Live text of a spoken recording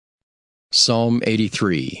Psalm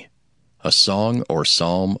 83, a song or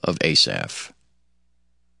psalm of Asaph.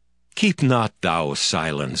 Keep not thou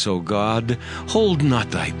silence, O God, hold not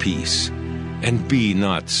thy peace, and be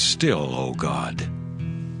not still, O God.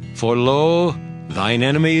 For lo, thine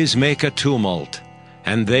enemies make a tumult,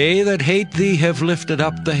 and they that hate thee have lifted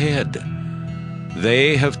up the head.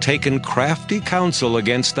 They have taken crafty counsel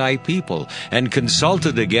against thy people, and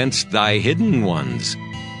consulted against thy hidden ones.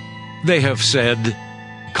 They have said,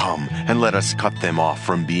 Come, and let us cut them off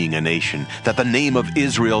from being a nation, that the name of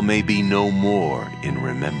Israel may be no more in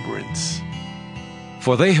remembrance.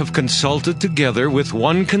 For they have consulted together with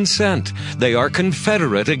one consent. They are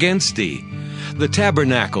confederate against thee. The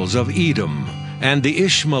tabernacles of Edom, and the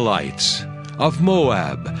Ishmaelites, of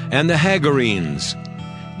Moab, and the Hagarenes,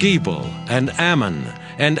 Gebal, and Ammon,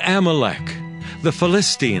 and Amalek, the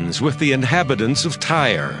Philistines with the inhabitants of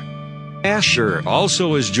Tyre. Asher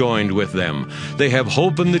also is joined with them. They have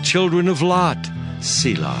hope in the children of Lot.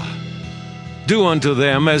 Selah. Do unto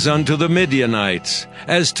them as unto the Midianites,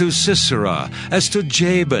 as to Sisera, as to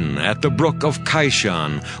Jabin at the brook of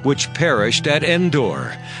Kishon, which perished at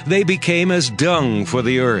Endor. They became as dung for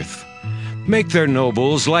the earth. Make their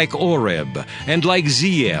nobles like Oreb, and like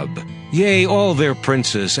Zeeb, yea, all their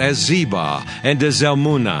princes as Zebah and as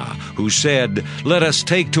Zalmunna, who said, Let us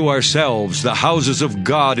take to ourselves the houses of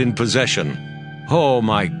God in possession. O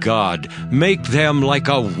my God, make them like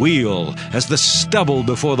a wheel, as the stubble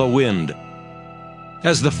before the wind.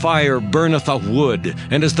 As the fire burneth a wood,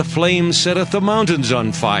 and as the flame setteth the mountains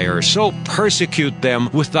on fire, so persecute them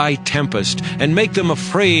with thy tempest, and make them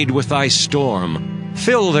afraid with thy storm.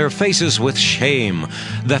 Fill their faces with shame,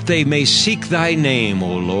 that they may seek thy name,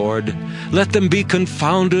 O Lord. Let them be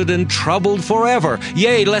confounded and troubled forever.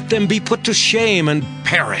 Yea, let them be put to shame and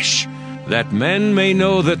perish, that men may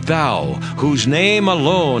know that thou, whose name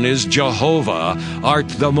alone is Jehovah, art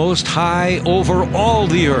the Most High over all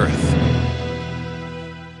the earth.